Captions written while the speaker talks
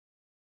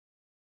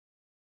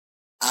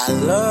I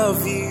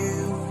love you.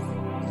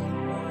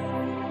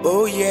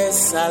 Oh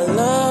yes, I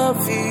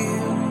love you.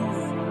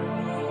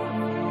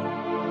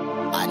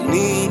 I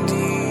need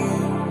you.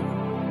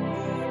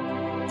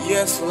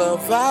 Yes,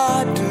 love,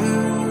 I do.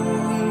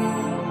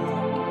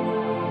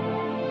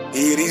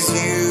 It is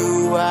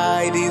you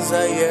I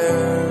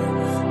desire,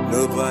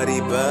 nobody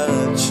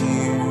but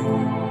you.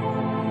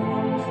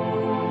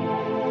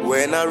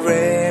 When I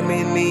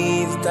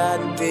reminisce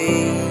that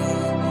day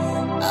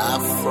I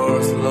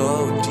first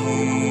loved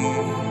you,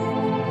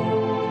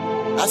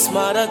 I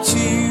smiled at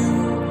you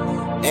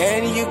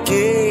and you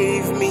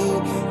gave me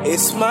a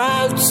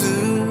smile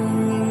too.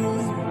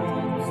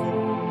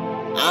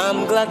 I'm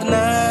glad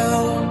now,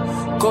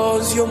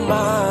 'cause you're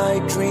my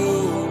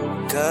dream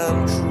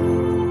come true.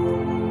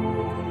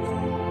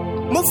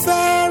 Mo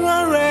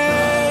fẹ́ràn rẹ,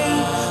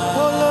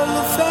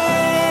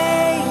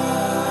 olólùfẹ́,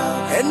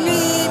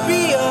 ẹni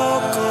bí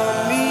ọkàn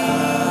mi,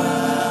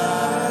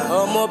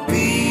 ọmọ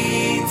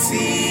bíi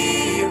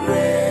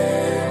tirẹ̀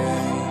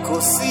kò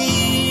sí.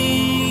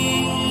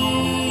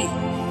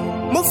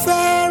 Mo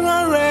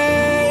fẹ́ràn rẹ,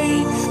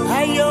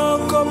 ayọ̀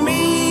ọkàn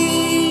mi,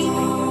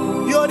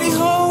 you're the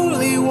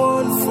only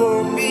one for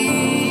me.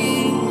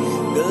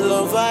 The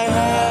love I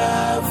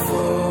have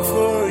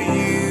for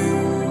you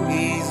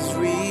is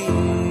real.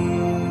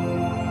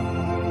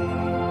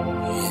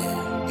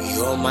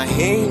 You're my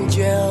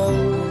angel,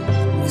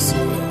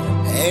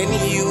 and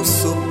you're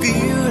so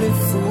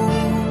beautiful.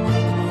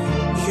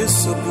 You're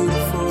so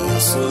beautiful,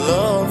 you're so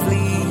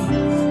lovely.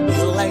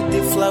 You're like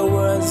the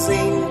flowers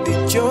in the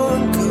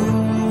jungle.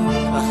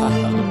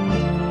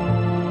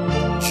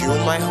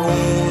 You're my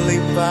only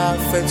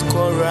perfect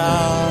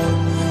coral,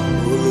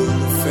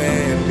 Ololufe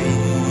mi.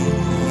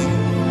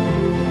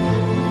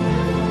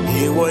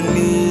 Ìwọ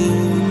ni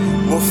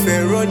mo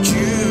fẹ́ràn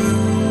jù,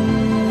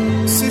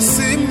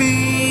 sísí mi.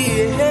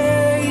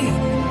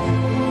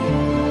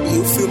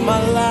 You fill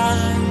my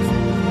life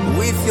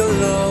with your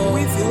love,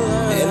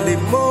 and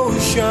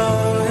emotion,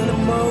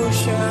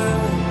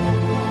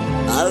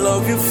 I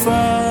love you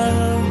far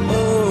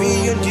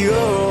beyond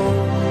your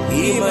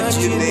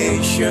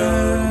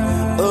imagination.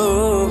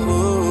 Oh,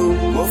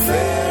 mo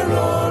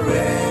fẹ́ràn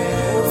rẹ,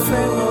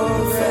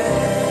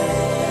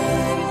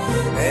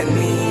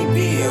 ẹni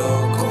bí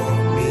ọkàn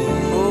mi,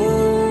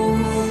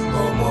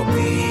 ọmọ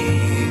bíi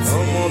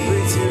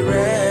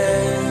tirẹ̀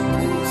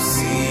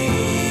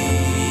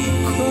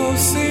kò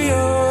sí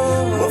o.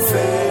 Mo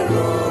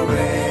fẹ́ràn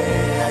rẹ,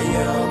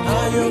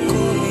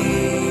 ayọ̀kù mi,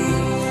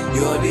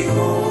 you're the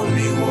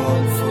only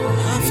one for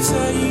me.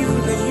 After you,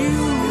 the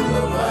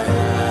love I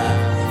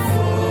have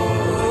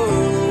for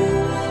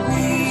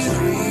is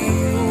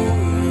real.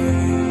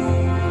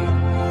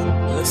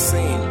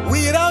 Listen,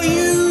 without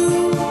you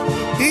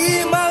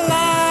in my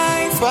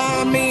life,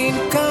 I'm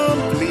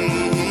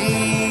incomplete.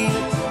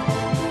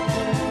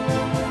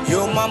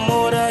 You're my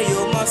mother,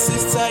 you're my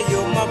sister,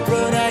 you're my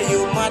brother,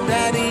 you're my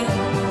daddy,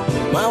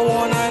 my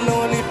one and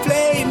only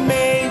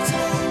playmate.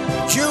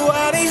 You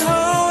are the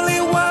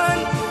only one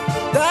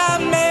that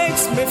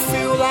makes me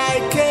feel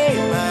like a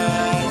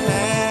man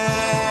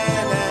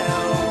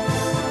now.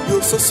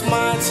 You're so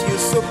smart,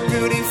 you're so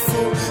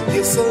beautiful,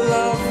 you're so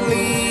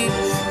lovely.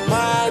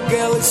 My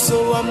girl is so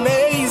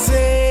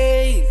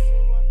amazing.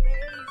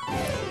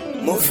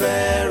 Mo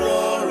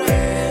fẹ́ràn